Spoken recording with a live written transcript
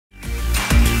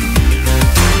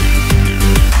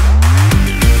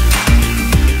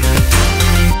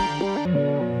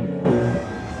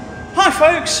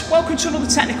folks, welcome to another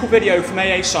technical video from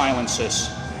AA Silencers.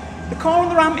 The car on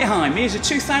the ramp behind me is a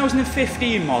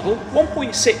 2015 model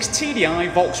 1.6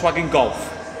 TDi Volkswagen Golf.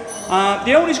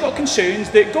 The owner's got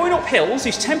concerns that going up hills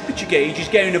his temperature gauge is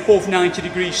getting above 90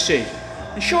 degrees C.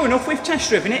 And sure enough, we've test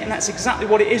driven it and that's exactly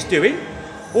what it is doing.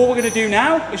 All we're going to do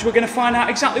now is we're going to find out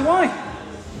exactly why.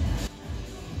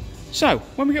 So,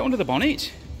 when we get under the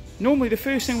bonnet, normally the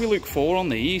first thing we look for on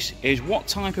these is what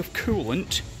type of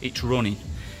coolant it's running.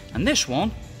 And this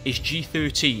one is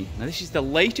G13. Now this is the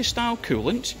latest style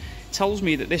coolant. It tells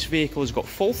me that this vehicle has got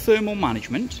full thermal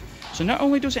management. So not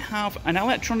only does it have an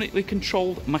electronically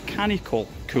controlled mechanical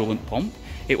coolant pump,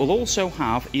 it will also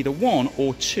have either one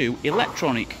or two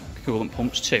electronic coolant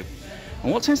pumps too.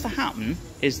 And what tends to happen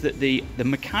is that the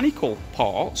mechanical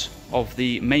part of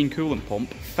the main coolant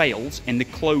pump fails in the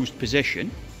closed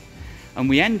position, and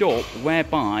we end up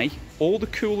whereby all the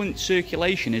coolant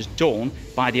circulation is done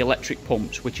by the electric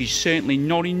pumps, which is certainly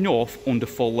not enough under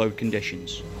full load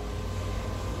conditions.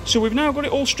 So we've now got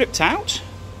it all stripped out.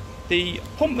 The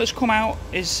pump that's come out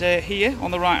is here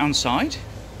on the right hand side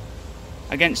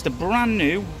against the brand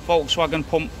new Volkswagen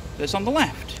pump that's on the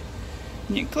left.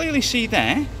 And you can clearly see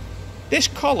there, this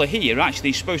collar here actually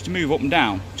is supposed to move up and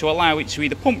down to allow it to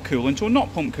either pump coolant or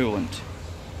not pump coolant.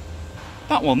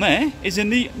 That one there is in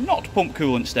the not pump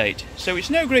coolant state, so it's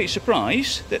no great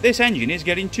surprise that this engine is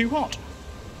getting too hot.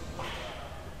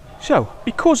 So,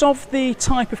 because of the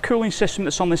type of cooling system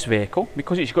that's on this vehicle,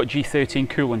 because it's got G13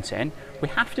 coolant in, we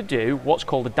have to do what's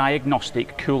called a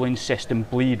diagnostic cooling system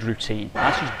bleed routine.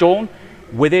 This is done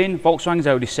within Volkswagen's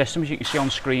Audi system, as you can see on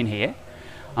screen here.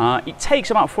 It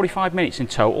takes about 45 minutes in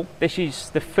total. This is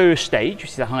the first stage,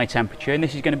 which is a high temperature, and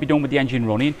this is going to be done with the engine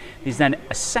running. There's then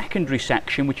a secondary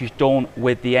section which is done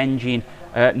with the engine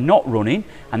not running,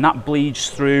 and that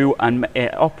bleeds through and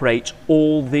operates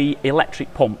all the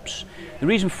electric pumps. The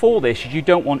reason for this is you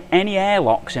don't want any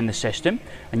airlocks in the system,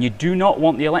 and you do not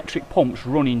want the electric pumps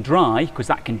running dry because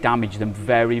that can damage them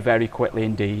very, very quickly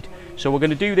indeed. So we're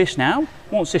going to do this now.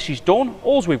 Once this is done,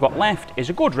 all we've got left is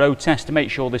a good road test to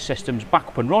make sure the system's back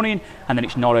up and running and then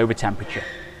it's not over temperature.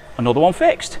 Another one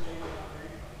fixed.